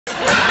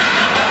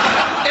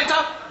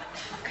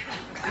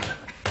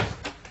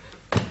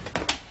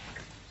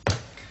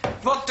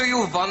do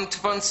you want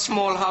von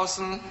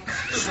Smallhausen?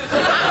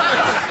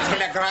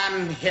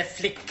 Telegram, Herr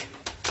Flick.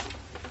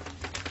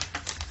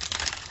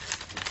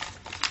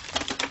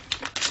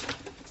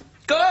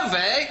 Go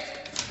away.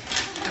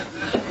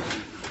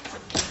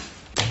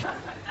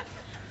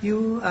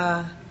 You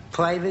are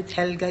Private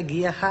Helga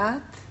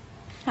Gerhardt?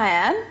 I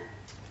am.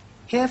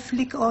 Herr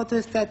Flick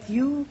orders that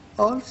you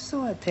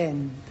also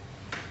attend.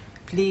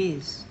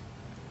 Please,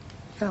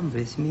 come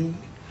with me.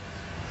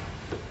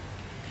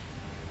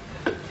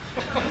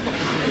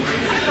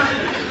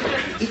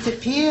 It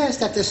appears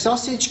that the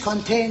sausage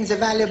contains a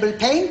valuable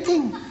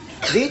painting,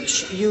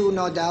 which you,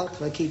 no doubt,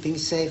 were keeping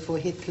safe for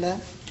Hitler.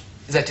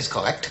 That is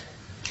correct.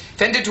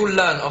 When did you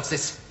learn of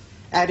this?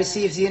 I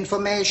received the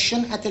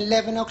information at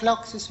 11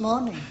 o'clock this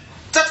morning.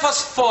 That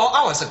was 4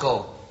 hours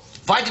ago.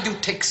 Why did you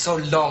take so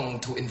long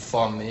to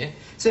inform me?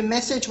 The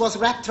message was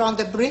wrapped around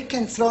a brick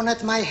and thrown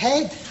at my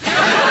head.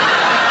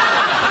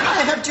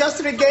 I have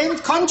just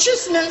regained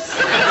consciousness.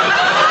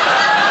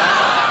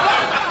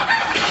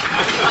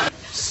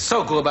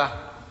 So, Gruber,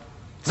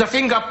 the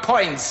finger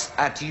points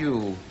at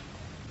you.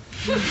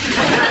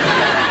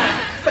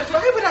 But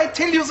why would I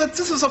tell you that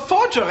this is a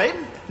forgery,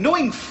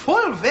 knowing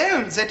full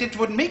well that it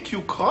would make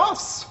you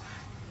cross?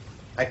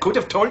 I could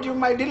have told you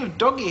my little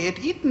doggy had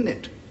eaten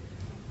it.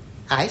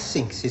 I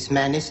think this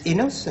man is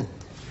innocent.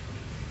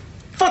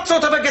 What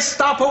sort of a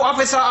Gestapo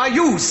officer are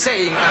you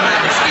saying a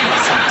man is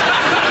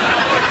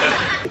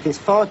innocent? It is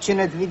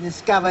fortunate we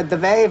discovered the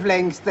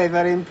wavelengths they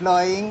were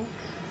employing.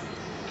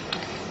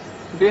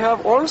 We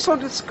have also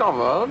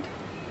discovered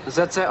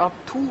that there are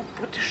 2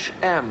 British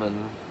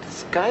airmen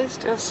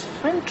disguised as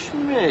French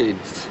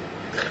maids.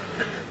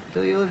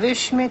 Do you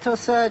wish me to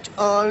search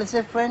all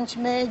the French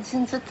maids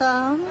in the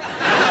town?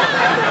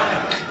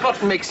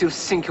 What makes you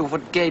think you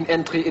would gain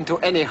entry into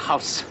any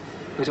house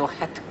with your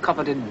hat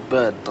covered in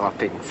bird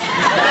droppings?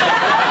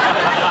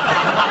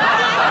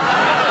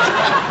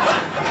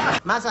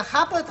 Mother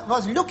Hubbard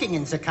was looking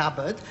in the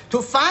cupboard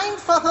to find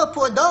for her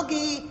poor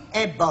doggy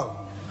a bone.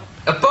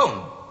 A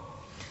bone?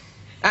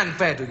 And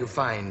where do you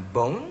find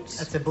bones?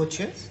 At the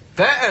butcher's?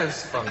 Where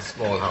else, von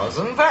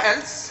Smallhausen? Where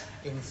else?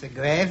 In the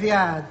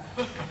graveyard.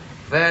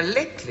 Well,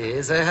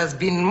 lately there has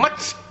been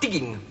much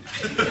digging.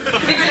 We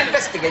will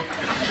investigate.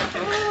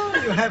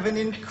 Oh, you have an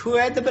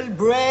incredible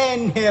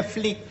brain, Herr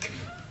Flick.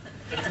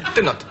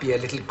 Do not be a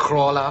little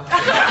crawler.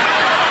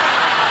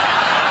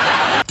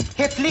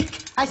 Herr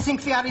Flick, I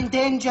think we are in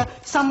danger.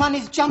 Someone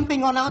is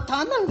jumping on our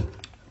tunnel.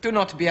 Do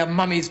not be a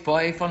mummy's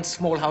boy, von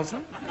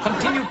Smallhausen.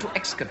 Continue to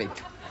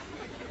excavate.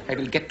 I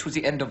will get to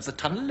the end of the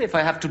tunnel if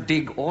I have to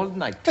dig all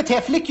night. But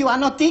Herr Flick, you are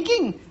not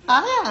digging.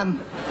 I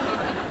am.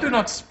 Do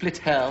not split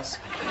hairs.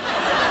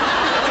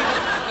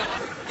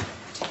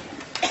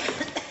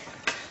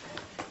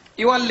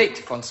 You are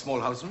late, von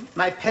Smallhausen.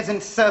 My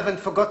peasant servant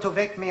forgot to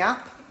wake me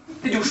up.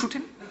 Did you shoot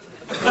him?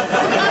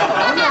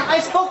 Oh, no, I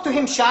spoke to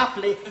him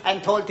sharply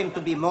and told him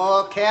to be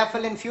more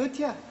careful in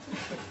future.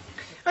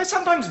 I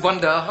sometimes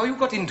wonder how you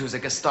got into the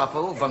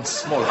Gestapo, von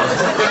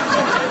Smallhausen.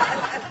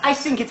 I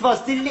think it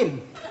was the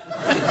limp.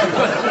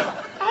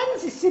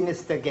 And the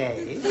sinister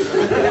gaze.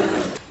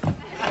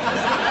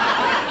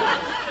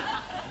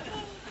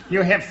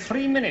 You have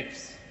 3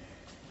 minutes.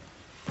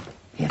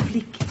 Herr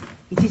Flick,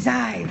 it is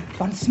I,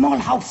 von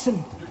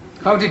Smallhausen.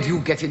 How did you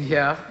get in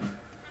here?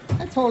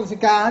 I told the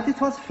guard it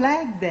was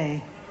Flag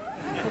Day.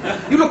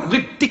 You look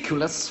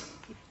ridiculous.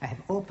 I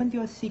have opened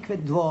your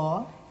secret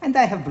drawer and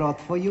I have brought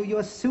for you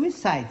your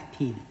suicide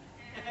pill.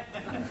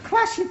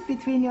 Crush it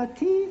between your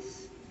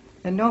teeth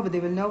and nobody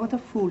will know what a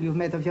fool you've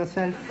made of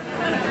yourself.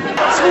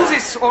 Through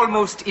this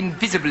almost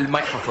invisible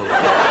microphone,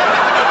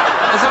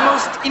 the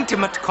most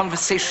intimate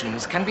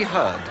conversations can be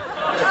heard.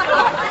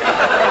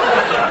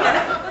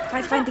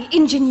 I find the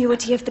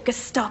ingenuity of the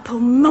Gestapo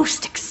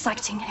most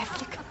exciting, Herr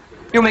Flick.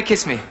 You may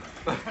kiss me.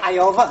 I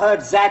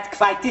overheard that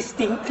quite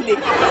distinctly.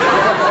 Go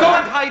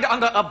and hide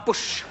under a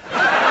bush.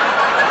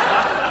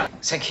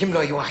 Thank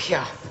Himmler you are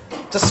here.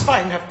 The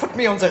swine have put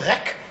me on the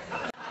rack.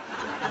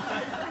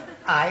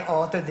 I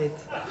ordered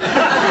it.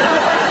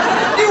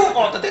 You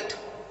ordered it?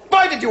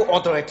 Why did you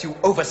order it, you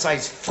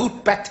oversized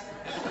fruit bat?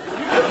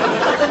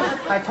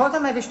 I told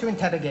them I wished to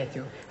interrogate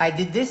you. I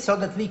did this so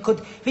that we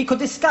could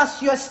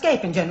discuss your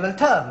escape in general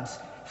terms.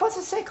 For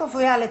the sake of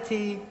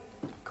reality,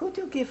 could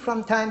you give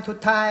from time to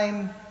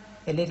time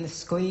a little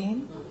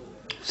scream?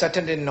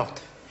 Certainly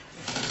not.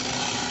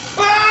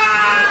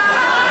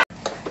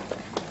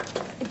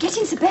 Get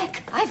in the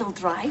back. I will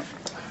drive.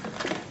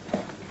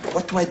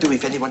 What do I do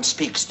if anyone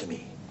speaks to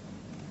me?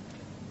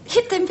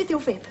 Hit them with your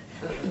whip.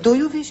 Do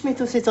you wish me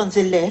to sit on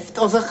the left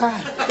or the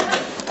right?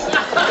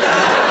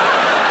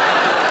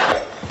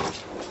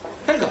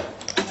 Helga,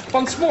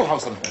 von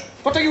Smallhausen,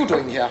 what are you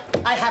doing here?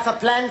 I have a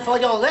plan for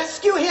your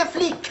rescue, Herr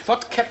Flick.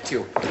 What kept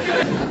you?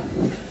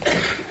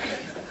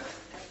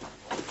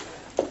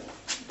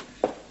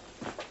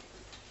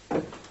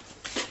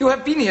 You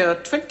have been here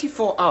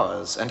 24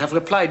 hours and have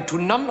replied to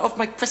none of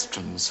my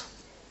questions.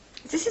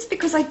 This is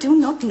because I do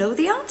not know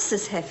the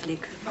answers, Herr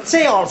Flick.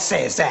 They all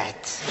say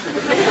that.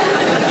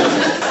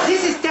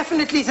 This is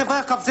definitely the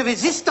work of the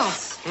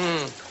resistance.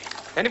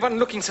 Anyone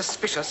looking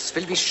suspicious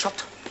will be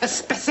shot.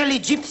 Especially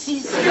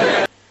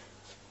gypsies.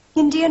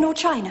 India or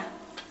China?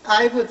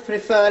 I would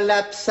prefer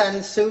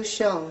Lapsan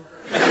Souchong.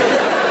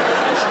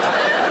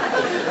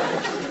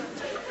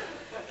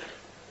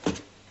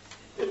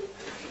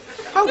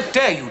 How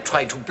dare you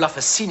try to bluff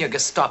a senior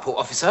Gestapo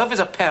officer with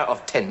a pair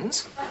of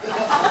tens?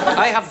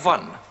 I have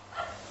won.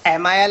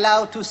 Am I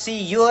allowed to see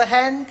your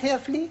hand, Herr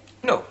Flick?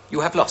 No, you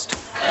have lost.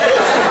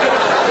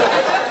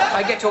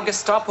 I get your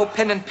Gestapo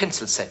pen and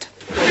pencil set.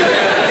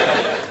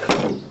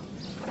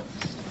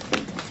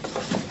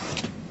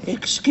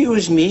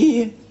 Excuse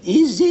me,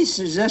 is this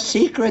the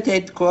secret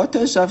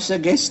headquarters of the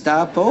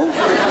Gestapo?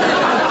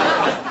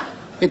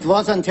 It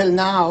was until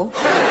now.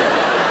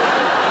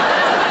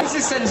 This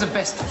is then the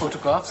best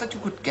photograph that you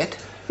could get.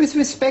 With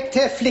respect,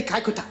 Herr Flick, I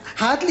could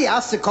hardly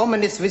ask the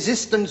communist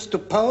resistance to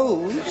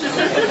pose.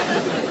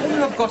 All you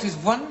have got is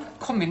one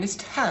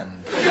communist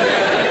hand.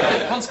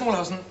 Von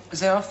Smallhausen,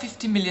 there are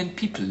 50 million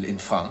people in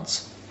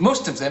France.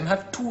 Most of them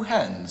have two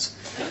hands.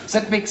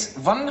 That makes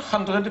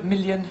 100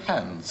 million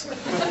hands.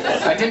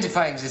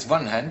 Identifying this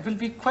one hand will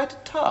be quite a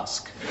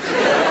task. It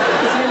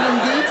will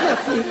indeed, Herr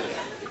Flick.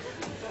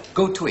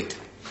 Go to it.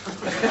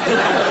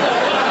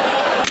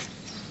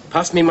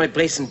 Pass me my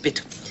brace and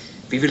bit.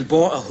 We will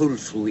bore a hole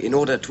through in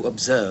order to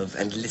observe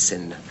and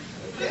listen.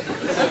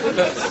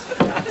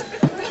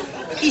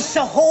 Is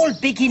the hole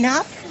big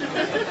enough?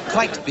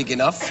 Quite big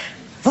enough.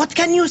 What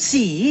can you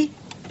see?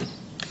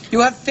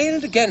 You have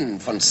failed again,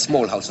 von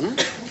Smallhausen.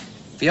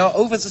 We are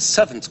over the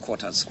servants'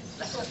 quarters.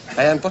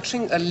 I am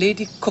watching a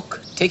lady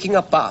cook taking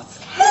a bath.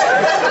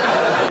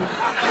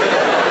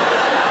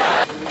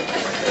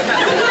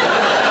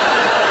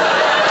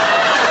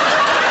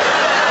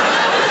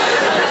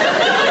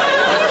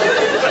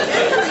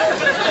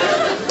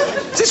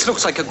 This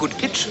looks like a good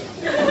pitch.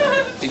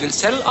 We will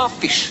sell our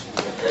fish.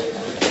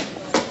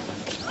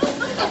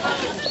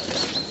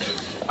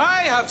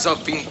 I have the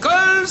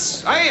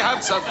winkles. I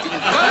have the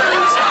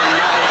winkles.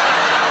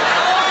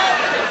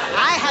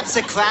 I have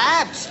the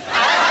crabs.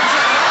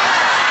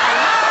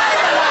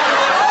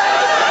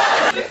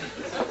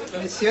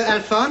 Monsieur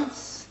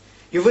Alphonse,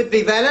 you would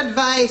be well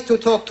advised to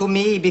talk to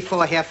me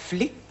before Herr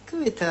Flick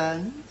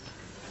returns.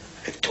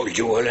 I've told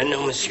you all I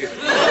know, monsieur.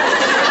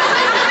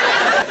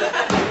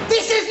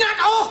 This is not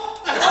all!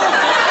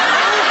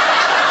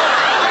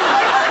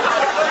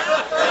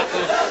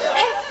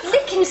 Herr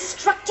Flick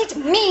instructed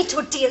me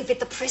to deal with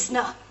the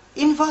prisoner.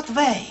 In what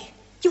way?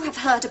 You have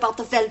heard about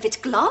the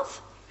velvet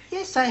glove?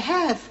 Yes, I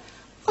have.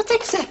 What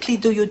exactly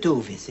do you do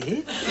with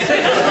it?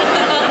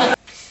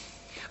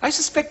 I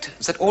suspect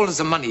that all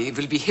the money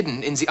will be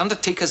hidden in the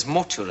undertaker's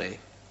mortuary.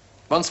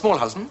 Von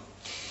Smallhausen,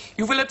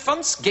 you will at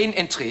once gain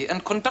entry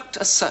and conduct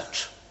a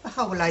search.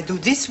 How will I do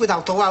this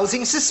without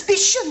arousing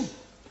suspicion?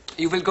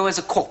 You will go as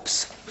a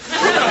corpse.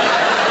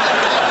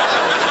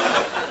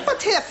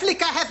 But Herr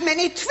Flick, I have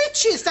many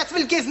twitches that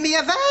will give me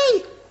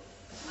away.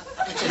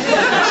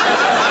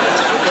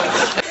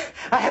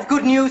 I have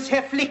good news,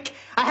 Herr Flick.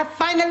 I have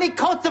finally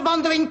caught the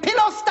wandering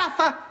pillow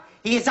stuffer.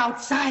 He is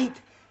outside.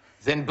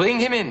 Then bring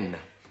him in.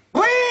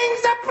 Bring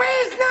the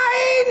prisoner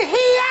in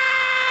here!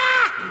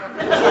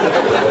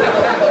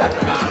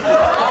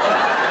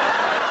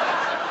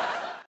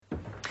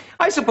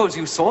 I suppose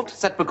you thought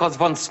that because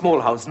von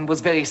Smallhausen was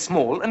very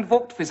small and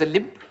walked with a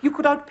limp, you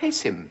could outpace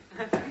him.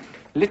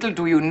 Little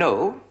do you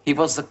know, he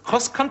was the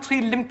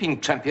cross-country limping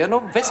champion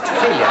of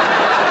Westphalia.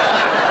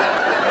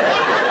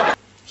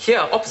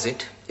 Here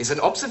opposite is an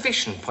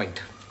observation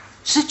point.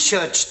 The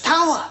church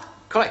tower.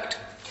 Correct.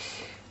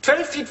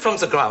 12 feet from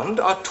the ground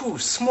are two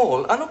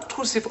small,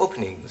 unobtrusive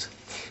openings.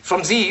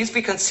 From these,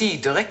 we can see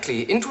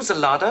directly into the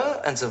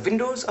larder and the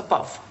windows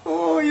above.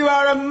 Oh, you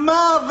are a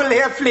marvel,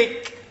 Herr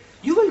Flick.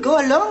 You will go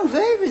a long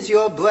way with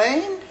your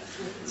brain.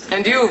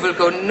 And you will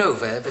go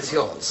nowhere with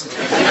yours.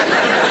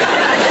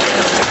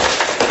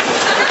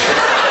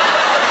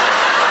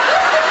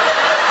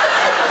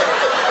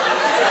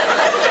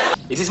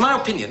 It is my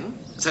opinion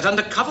that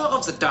under cover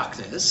of the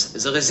darkness,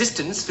 the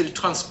resistance will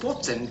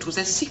transport them to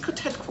their secret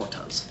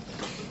headquarters.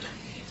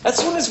 As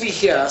soon as we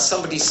hear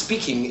somebody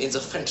speaking in the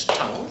French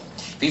tongue,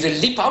 we will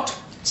leap out,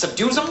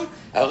 subdue them,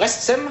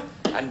 arrest them,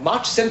 and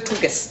march them to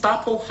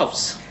Gestapo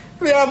house.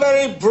 We are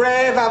very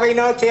brave, are we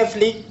not, Herr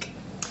Flick?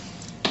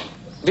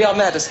 We are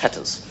mad as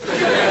hatters.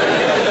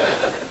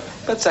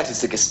 But that is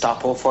the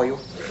Gestapo for you.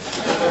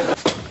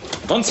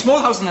 Von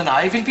Smallhausen and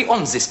I will be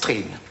on this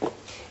train.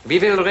 We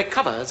will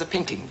recover the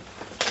painting.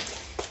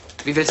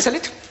 We will sell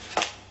it,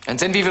 and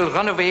then we will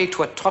run away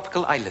to a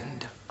tropical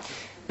island.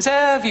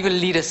 There we will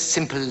lead a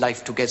simple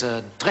life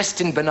together,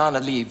 dressed in banana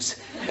leaves,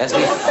 as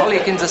we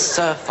frolic in the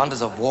surf under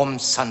the warm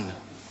sun.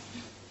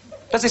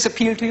 Does this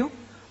appeal to you?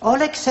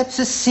 All except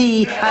the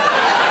sea.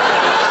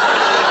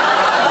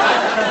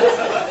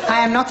 I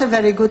am not a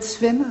very good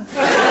swimmer.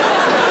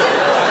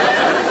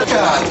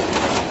 God.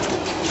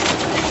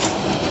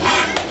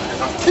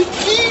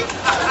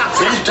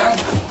 Well done.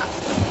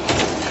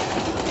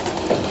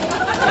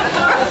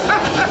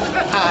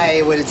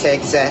 I will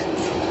take that.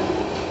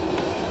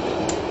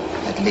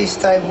 At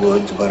least I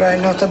would, were I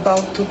not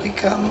about to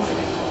become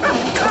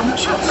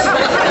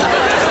unconscious.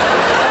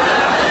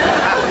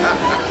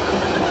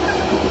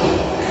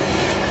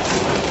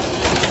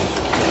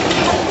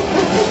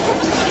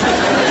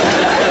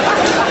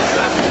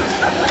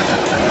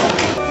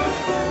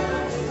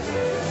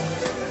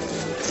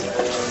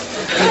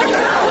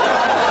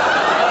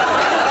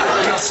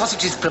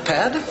 Sausage is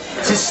prepared.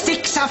 The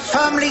sticks are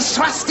firmly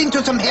thrust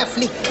into them, Herr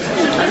Flick.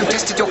 Have you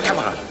tested your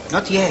camera?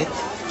 Not yet.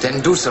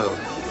 Then do so.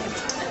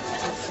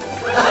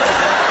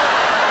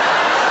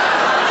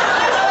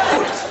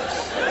 Good.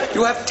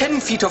 You have 10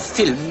 feet of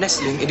film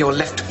nestling in your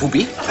left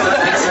boobie.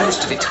 Make the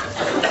most of it.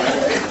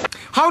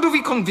 How do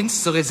we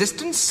convince the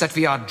resistance that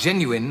we are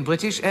genuine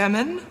British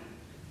airmen?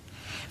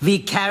 We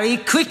carry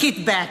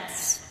cricket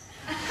bats.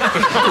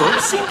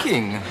 Good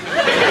thinking.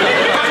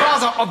 But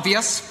rather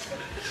obvious.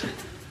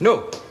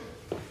 No.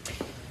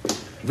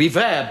 We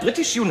wear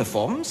British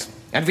uniforms,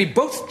 and we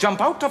both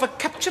jump out of a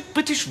captured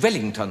British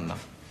Wellington.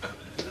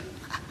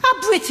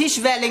 Are British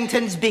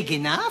Wellingtons big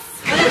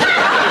enough?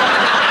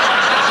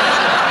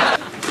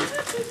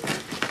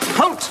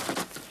 Halt!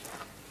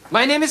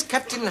 My name is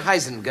Captain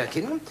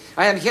Heisengerkin.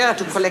 I am here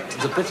to collect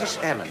the British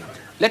airmen.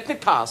 Let me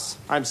pass.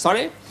 I'm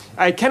sorry.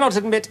 I cannot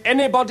admit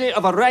anybody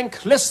of a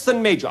rank less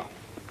than Major.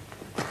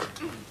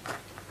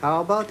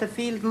 How about a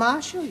field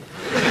marshal?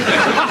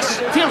 Pass,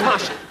 Field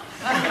Marshal.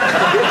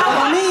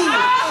 For me,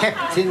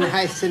 Captain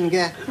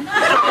Heisengerkin.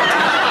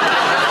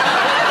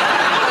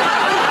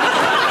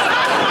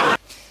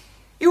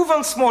 You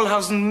want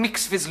Smallhausen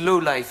mixed with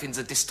lowlife in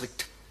the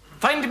district.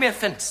 Find me a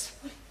fence.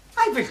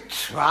 I will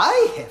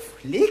try, Herr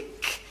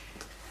Flick.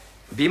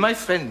 Be my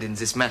friend in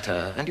this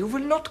matter, and you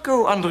will not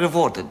go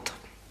unrewarded.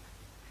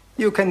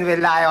 You can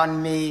rely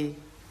on me,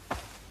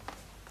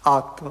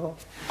 Otto.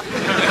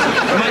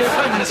 My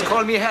friends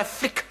call me Herr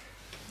Flick.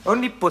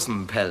 Only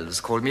bosom pals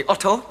call me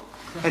Otto.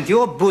 And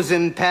your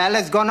bosom pal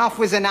has gone off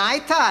with an eye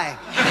tie.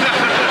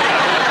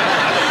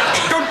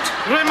 Don't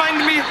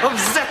remind me of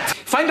that.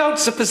 Find out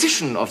the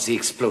position of the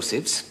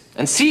explosives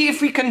and see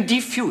if we can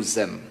defuse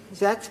them.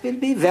 That will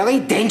be very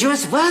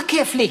dangerous work,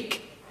 Herr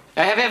Flick.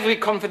 I have every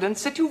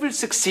confidence that you will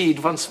succeed,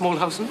 von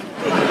Smallhausen.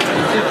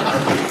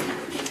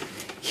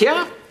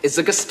 Here is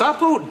the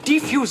Gestapo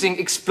Defusing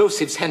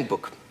Explosives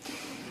Handbook.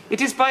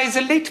 It is by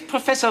the late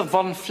Professor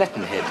von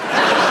Flattenhead,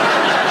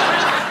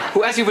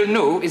 who, as you will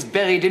know, is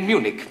buried in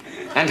Munich,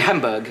 and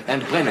Hamburg,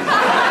 and Bremen.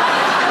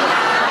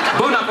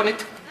 Bone up on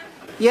it.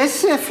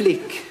 Yes, Herr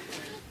Flick.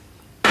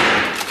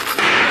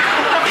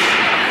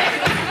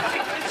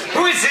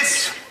 Who is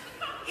this?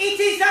 It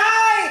is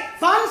I,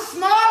 von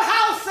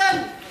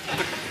Smallhausen.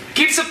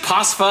 Give the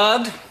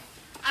password.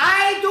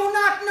 I do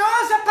not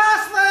know the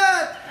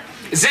password.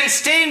 Then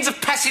stay in the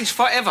passage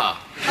forever.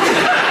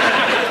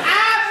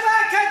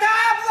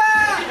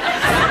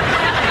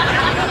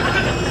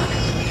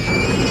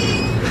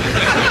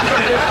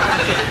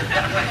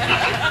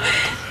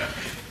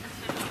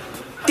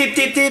 Tip,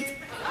 tip, tip.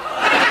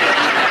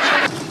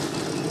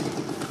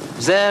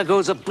 There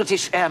goes a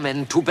British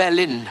airman to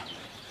Berlin.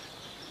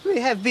 We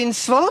have been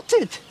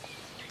thwarted.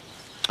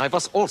 I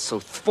was also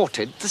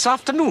thwarted this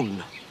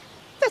afternoon.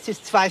 That is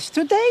twice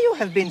today you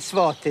have been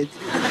thwarted.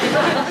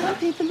 Some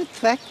people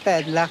attract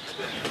bad luck.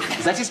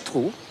 That is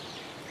true.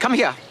 Come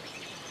here.